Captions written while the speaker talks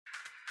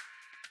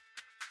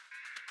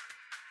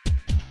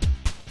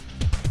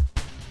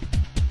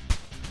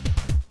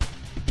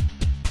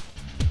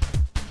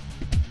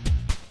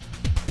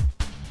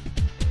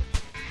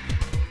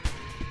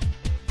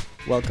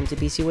Welcome to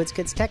PC Woods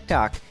Kids Tech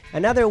Talk.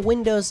 Another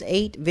Windows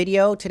 8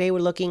 video. Today we're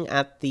looking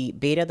at the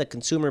beta, the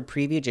consumer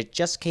preview. It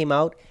just came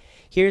out.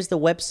 Here's the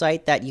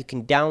website that you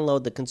can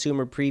download the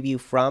consumer preview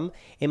from.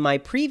 In my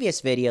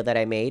previous video that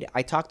I made,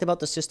 I talked about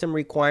the system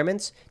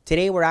requirements.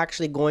 Today we're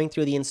actually going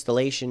through the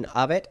installation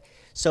of it.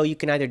 So you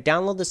can either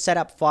download the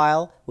setup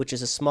file, which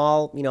is a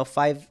small,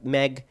 5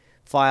 meg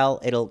file.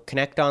 It'll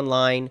connect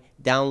online,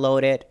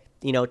 download it,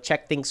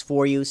 check things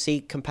for you,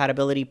 see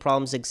compatibility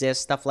problems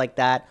exist, stuff like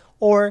that.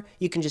 Or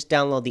you can just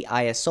download the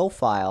ISO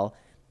file,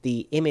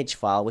 the image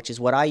file, which is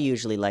what I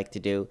usually like to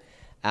do.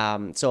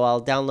 So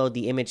I'll download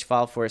the image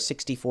file for a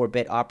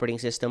 64-bit operating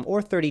system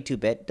or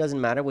 32-bit, doesn't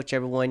matter,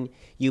 whichever one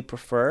you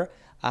prefer,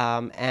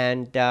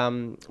 and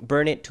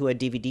burn it to a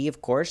DVD,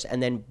 of course,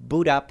 and then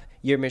boot up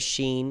your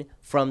machine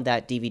from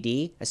that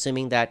DVD,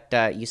 assuming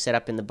that you set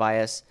up in the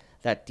BIOS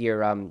that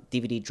your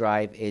DVD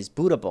drive is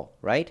bootable,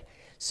 right?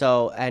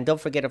 So, and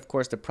don't forget, of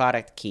course, the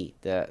product key,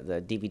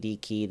 the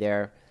DVD key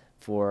there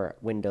for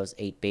Windows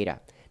 8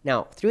 Beta.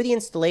 Now, through the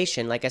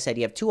installation, like I said,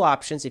 you have two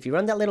options. If you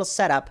run that little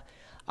setup,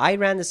 I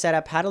ran the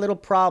setup, had a little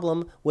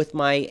problem with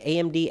my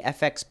AMD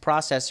FX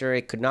processor.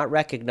 It could not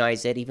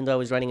recognize it, even though I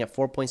was running at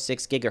 4.6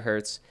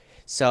 gigahertz.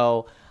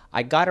 So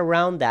I got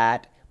around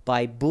that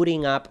by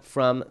booting up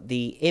from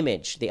the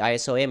image, the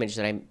ISO image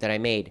that I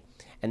made.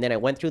 And then I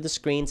went through the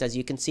screens, as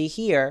you can see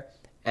here,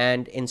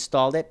 and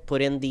installed it,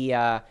 put in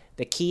the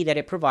key that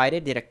it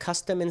provided, did a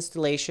custom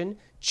installation,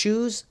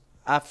 choose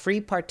a free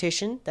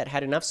partition that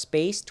had enough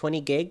space, 20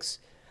 gigs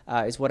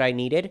is what I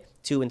needed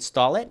to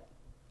install it,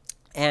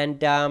 and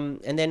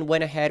then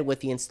went ahead with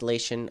the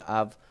installation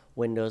of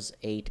Windows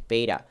 8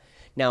 Beta.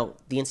 Now,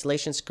 the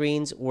installation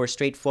screens were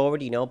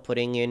straightforward,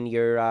 putting in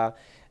your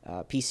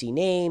PC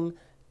name.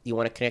 Do you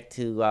want to connect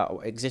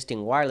to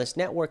existing wireless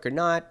network or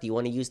not? Do you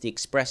want to use the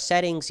express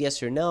settings,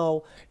 yes or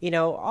no?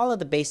 All of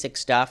the basic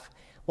stuff.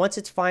 Once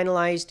it's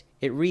finalized,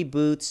 it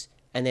reboots,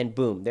 and then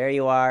boom, there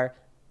you are,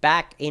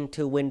 back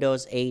into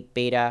Windows 8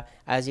 Beta.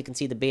 As you can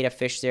see, the beta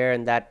fish there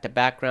in that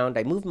background.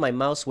 I moved my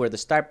mouse where the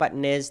start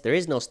button is. There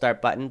is no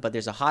start button, but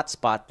there's a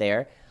hotspot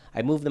there.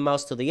 I move the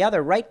mouse to the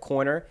other right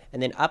corner,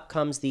 and then up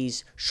comes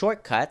these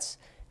shortcuts,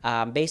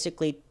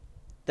 basically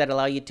that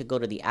allow you to go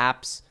to the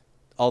apps,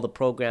 all the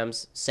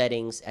programs,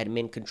 settings,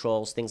 admin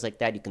controls, things like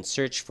that. You can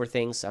search for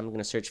things. I'm going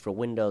to search for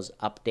Windows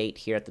Update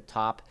here at the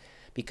top,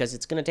 because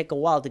it's going to take a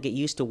while to get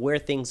used to where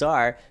things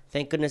are.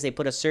 Thank goodness they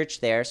put a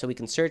search there so we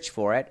can search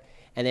for it.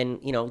 And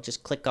then,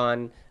 just click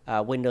on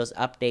Windows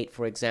Update,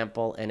 for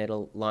example, and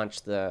it'll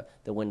launch the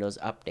Windows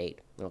Update.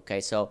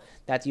 Okay, so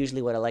that's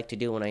usually what I like to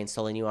do when I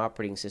install a new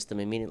operating system,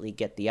 immediately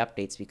get the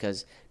updates,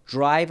 because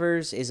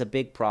drivers is a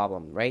big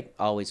problem, right?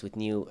 Always with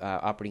new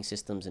operating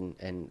systems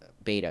and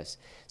betas.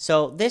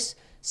 So this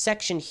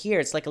section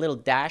here, it's like a little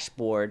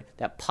dashboard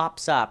that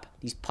pops up,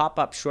 these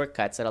pop-up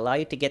shortcuts that allow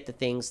you to get to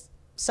things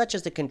such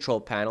as the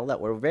control panel that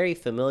we're very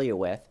familiar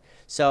with.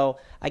 So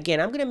again,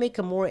 I'm going to make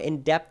a more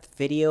in-depth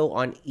video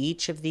on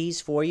each of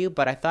these for you,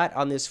 but I thought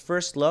on this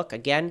first look,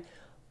 again,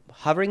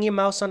 hovering your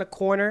mouse on a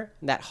corner,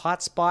 that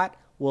hotspot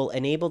will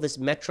enable this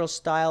Metro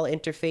style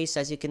interface,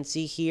 as you can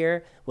see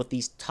here, with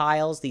these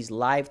tiles, these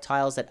live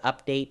tiles that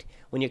update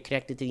when you're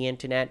connected to the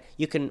internet.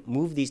 You can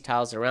move these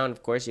tiles around,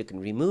 of course. You can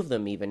remove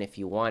them even if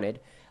you wanted.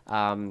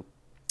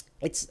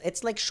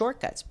 It's like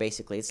shortcuts,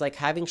 basically. It's like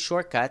having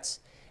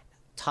shortcuts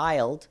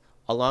tiled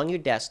along your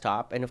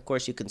desktop, and of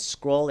course you can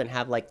scroll and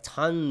have like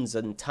tons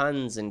and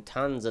tons and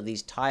tons of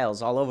these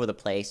tiles all over the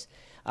place,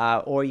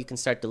 or you can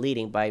start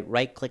deleting by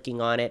right-clicking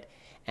on it,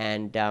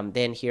 and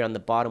then here on the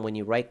bottom, when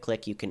you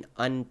right-click, you can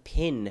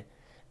unpin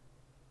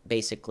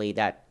basically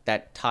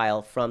that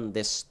tile from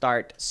this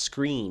start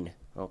screen.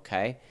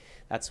 Okay,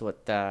 that's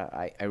what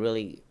I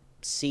really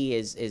see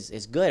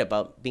is good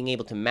about being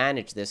able to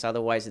manage this.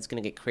 Otherwise, it's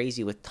going to get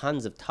crazy with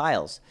tons of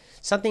tiles.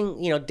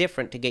 Something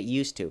different to get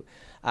used to.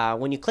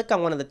 When you click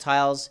on one of the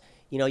tiles,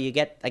 you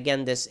get,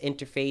 again, this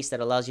interface that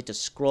allows you to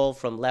scroll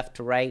from left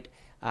to right.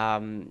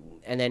 And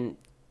then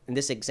in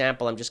this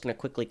example, I'm just going to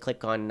quickly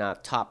click on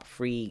top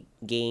free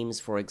games,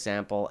 for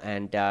example.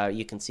 And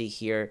you can see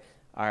here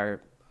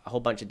are a whole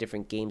bunch of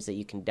different games that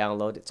you can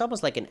download. It's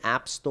almost like an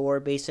app store,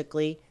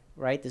 basically,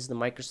 right? This is the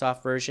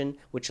Microsoft version,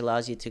 which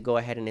allows you to go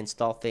ahead and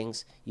install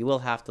things. You will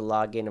have to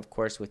log in, of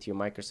course, with your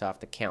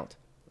Microsoft account.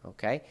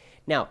 Okay.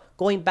 Now,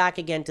 going back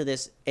again to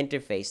this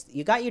interface,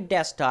 you got your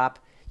desktop.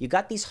 You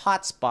got these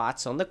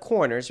hotspots on the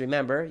corners.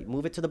 Remember, you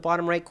move it to the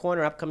bottom right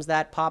corner, up comes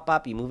that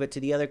pop-up. You move it to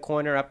the other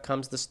corner, up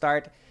comes the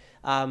start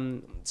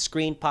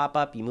screen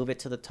pop-up. You move it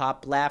to the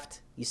top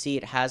left. You see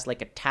it has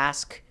like a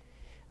task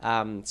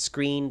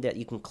screen that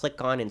you can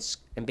click on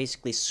and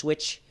basically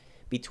switch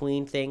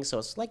between things. So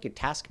it's like your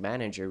task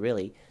manager,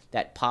 really,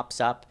 that pops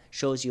up,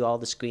 shows you all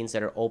the screens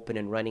that are open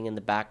and running in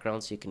the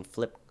background, so you can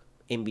flip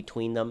in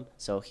between them.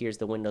 So here's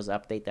the Windows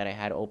Update that I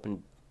had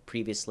open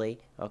previously.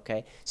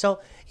 Okay, so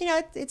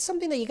it's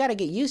something that you got to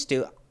get used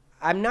to.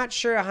 I'm not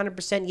sure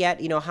 100%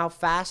 yet how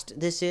fast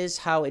this is,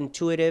 how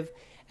intuitive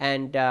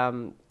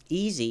and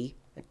easy,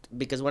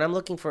 because when I'm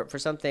looking for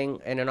something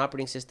in an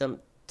operating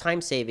system time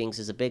savings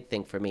is a big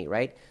thing for me,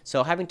 right?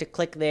 So having to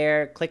click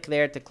there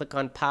to click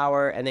on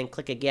power, and then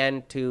click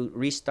again to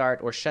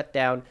restart or shut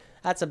down,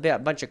 that's a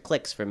bunch of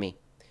clicks for me.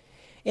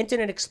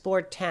 Internet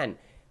Explorer 10.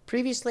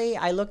 Previously,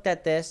 I looked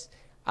at this.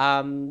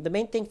 The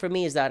main thing for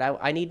me is that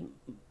I need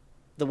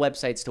the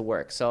websites to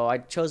work. So I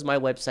chose my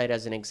website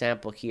as an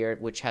example here,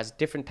 which has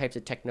different types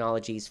of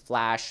technologies,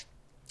 Flash,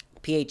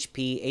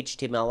 PHP,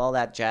 HTML, all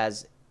that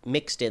jazz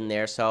mixed in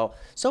there. So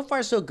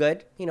far so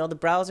good. You know, the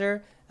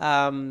browser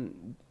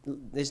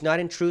is not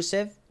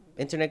intrusive.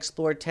 Internet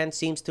Explorer 10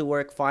 seems to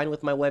work fine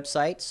with my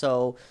website.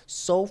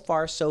 So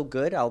far so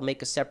good. I'll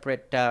make a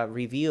separate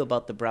review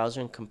about the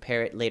browser and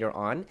compare it later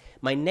on.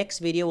 My next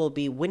video will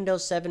be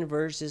Windows 7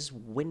 versus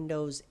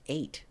Windows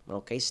 8.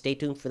 Okay, stay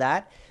tuned for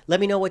that. Let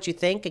me know what you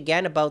think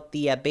again about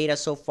the beta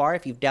so far,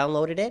 if you've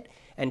downloaded it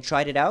and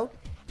tried it out.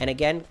 And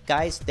again,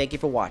 guys, thank you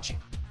for watching.